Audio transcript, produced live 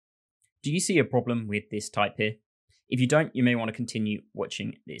Do you see a problem with this type here? If you don't, you may want to continue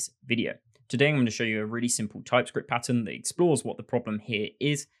watching this video. Today I'm going to show you a really simple TypeScript pattern that explores what the problem here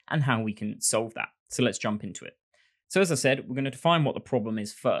is and how we can solve that. So let's jump into it. So as I said, we're going to define what the problem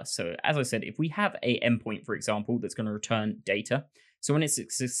is first. So as I said, if we have a endpoint, for example, that's going to return data. So when it's a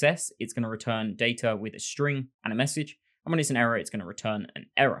success, it's going to return data with a string and a message. And when it's an error, it's going to return an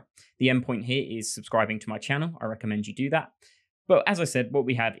error. The endpoint here is subscribing to my channel. I recommend you do that. But as I said, what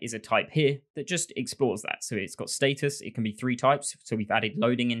we have is a type here that just explores that. So it's got status. It can be 3 types. So we've added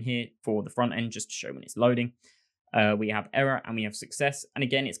loading in here for the front end just to show when it's loading. We have error and we have success. And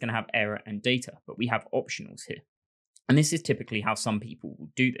again, it's going to have error and data, but we have optionals here. And this is typically how some people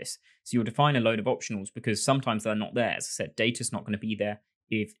will do this. So you'll define a load of optionals because sometimes they're not there. As I said, data's not going to be there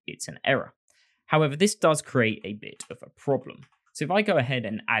if it's an error. However, this does create a bit of a problem. So if I go ahead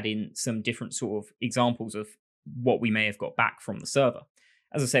and add in some different sort of examples of what we may have got back from the server.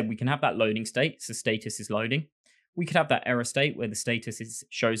 As I said, we can have that loading state, so status is loading. We could have that error state where the status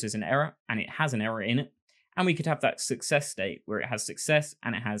shows as an error and it has an error in it. And we could have that success state where it has success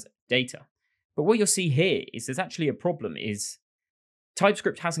and it has data. But what you'll see here is there's actually a problem is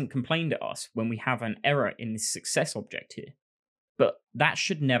TypeScript hasn't complained at us when we have an error in this success object here. But that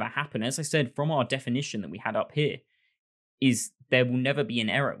should never happen. As I said, from our definition that we had up here, is there will never be an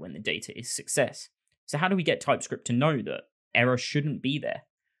error when the data is success. So how do we get TypeScript to know that error shouldn't be there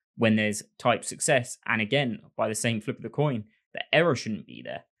when there's type success? And again, by the same flip of the coin, the error shouldn't be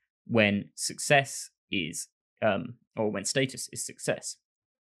there when success is, or when status is success.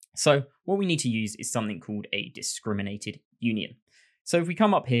 So what we need to use is something called a discriminated union. So if we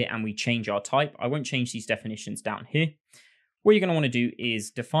come up here and we change our type, I won't change these definitions down here. What you're going to want to do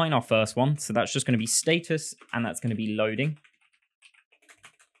is define our first one. So that's just going to be status and that's going to be loading.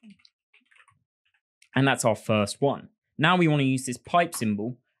 And that's our first one. Now we want to use this pipe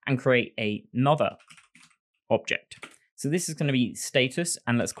symbol and create another object. So this is going to be status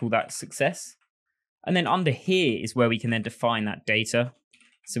and let's call that success. And then under here is where we can then define that data.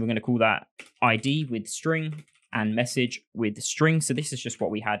 So we're going to call that ID with string and message with string. So this is just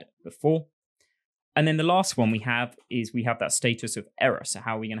what we had before. And then the last one we have is we have that status of error. So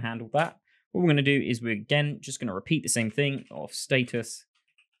how are we going to handle that? What we're going to do is we're again just going to repeat the same thing of status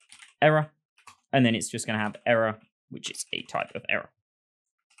error. And then it's just going to have error, which is a type of error.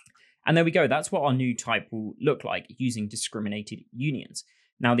 And there we go. That's what our new type will look like using discriminated unions.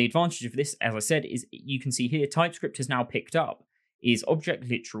 Now, the advantage of this, as I said, is you can see here TypeScript has now picked up is object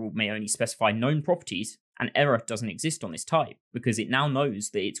literal may only specify known properties and error doesn't exist on this type because it now knows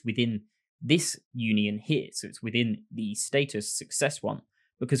that it's within this union here. So it's within the status success one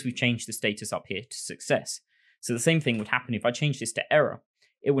because we've changed the status up here to success. So the same thing would happen if I change this to error.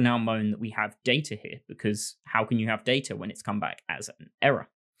 It will now moan that we have data here because how can you have data when it's come back as an error?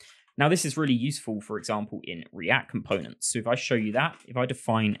 Now this is really useful, for example, in React components. So if I show you that, if I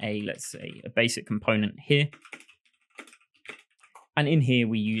define let's say a basic component here, and in here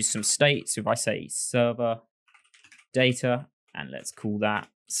we use some state. So if I say server data, and let's call that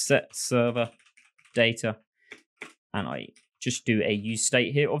set server data, and I just do a use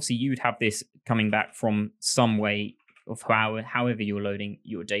state here. Obviously you would have this coming back from some way of however you're loading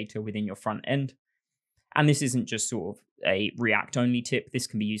your data within your front end. And this isn't just sort of a React only tip. This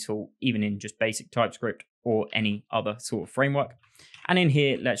can be useful even in just basic TypeScript or any other sort of framework. And in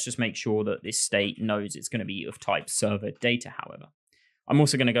here, let's just make sure that this state knows it's going to be of type server data, however. I'm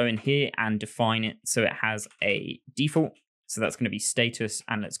also going to go in here and define it so it has a default. So that's going to be status,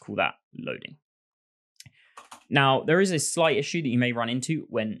 and let's call that loading. Now, there is a slight issue that you may run into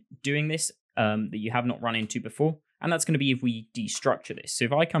when doing this that you have not run into before. And that's going to be if we destructure this. So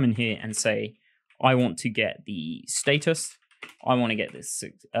if I come in here and say, I want to get the status, I want to get this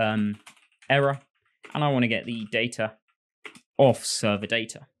error, and I want to get the data off server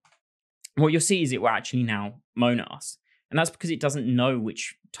data. What you'll see is it will actually now moan at us. And that's because it doesn't know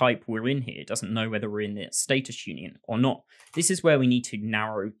which type we're in here. It doesn't know whether we're in the status union or not. This is where we need to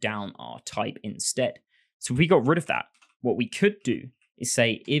narrow down our type instead. So if we got rid of that, what we could do is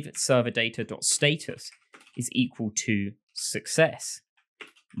say if server data.status is equal to success,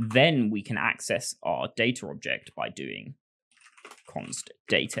 then we can access our data object by doing const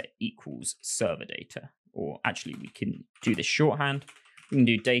data equals server data. Or actually, we can do this shorthand. We can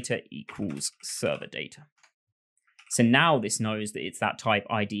do data equals server data. So now this knows that it's that type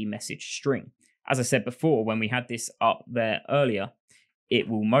ID message string. As I said before, when we had this up there earlier, it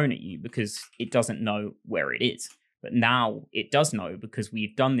will moan at you because it doesn't know where it is. But now it does know because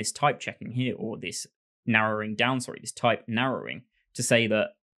we've done this type checking here, or this narrowing down, this type narrowing, to say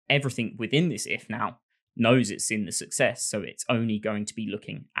that everything within this if now knows it's in the success, so it's only going to be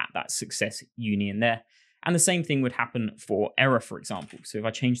looking at that success union there. And the same thing would happen for error, for example. So if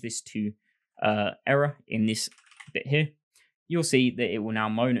I change this to error in this bit here, you'll see that it will now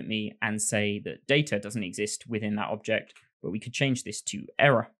moan at me and say that data doesn't exist within that object, but we could change this to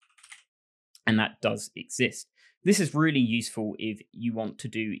error, and that does exist. This is really useful if you want to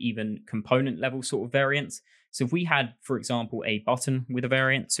do even component level sort of variants. So if we had, for example, a button with a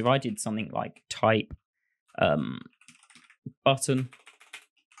variant, so if I did something like type button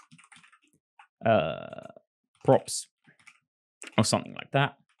props or something like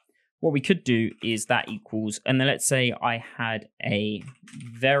that, what we could do is that equals, and then let's say I had a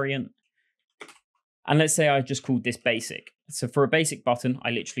variant, and let's say I just called this basic. So for a basic button,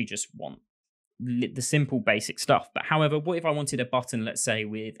 I literally just want the simple basic stuff. But however, what if I wanted a button, let's say,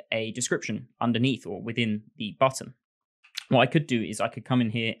 with a description underneath or within the button? What I could do is I could come in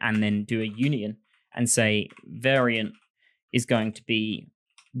here and then do a union and say variant is going to be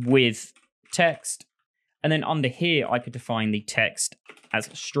with text. And then under here, I could define the text as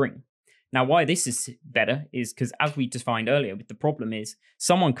a string. Now, why this is better is because, as we defined earlier, the problem is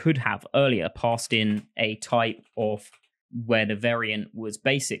someone could have earlier passed in a type of where the variant was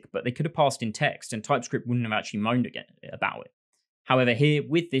basic, but they could have passed in text and TypeScript wouldn't have actually moaned about it. However, here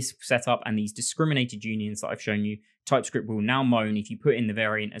with this setup and these discriminated unions that I've shown you, TypeScript will now moan if you put in the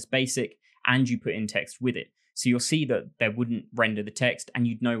variant as basic and you put in text with it. So you'll see that there wouldn't render the text and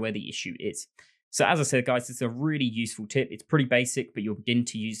you'd know where the issue is. So as I said, guys, it's a really useful tip. It's pretty basic, but you'll begin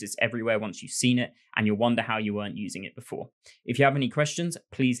to use this everywhere once you've seen it, and you'll wonder how you weren't using it before. If you have any questions,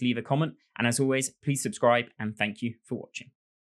 please leave a comment. And as always, please subscribe, and thank you for watching.